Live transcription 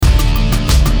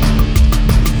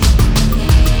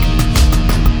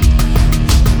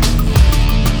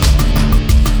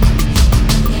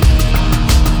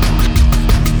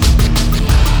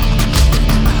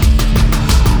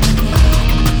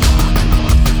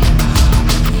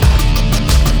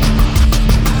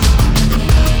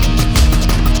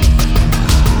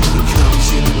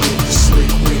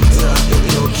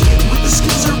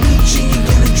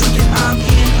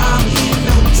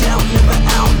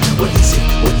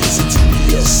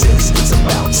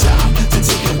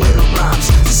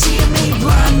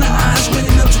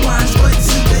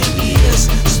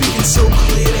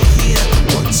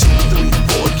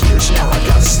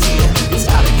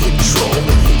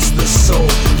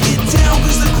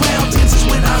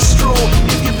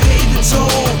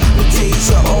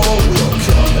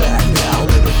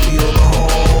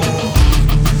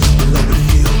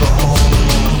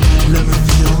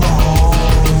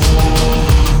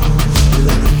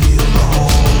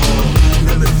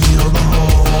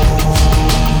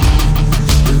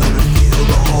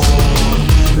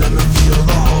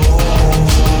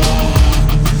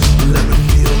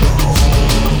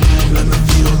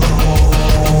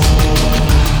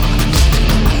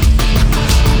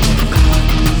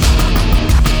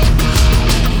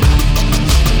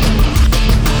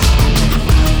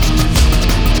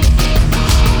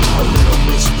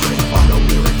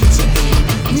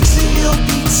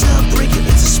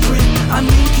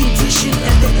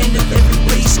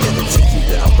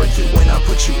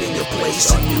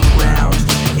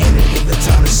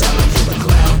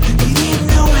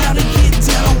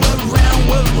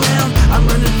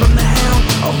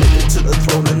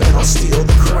throne and then I'll steal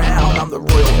the crown. I'm the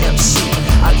royal MC,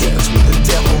 I dance with the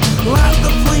devil. Light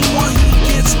the flame while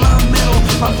he gets my medal.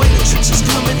 My blade of tricks is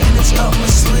coming and it's up my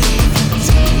sleeve.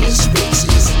 Devious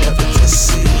faces never to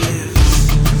see.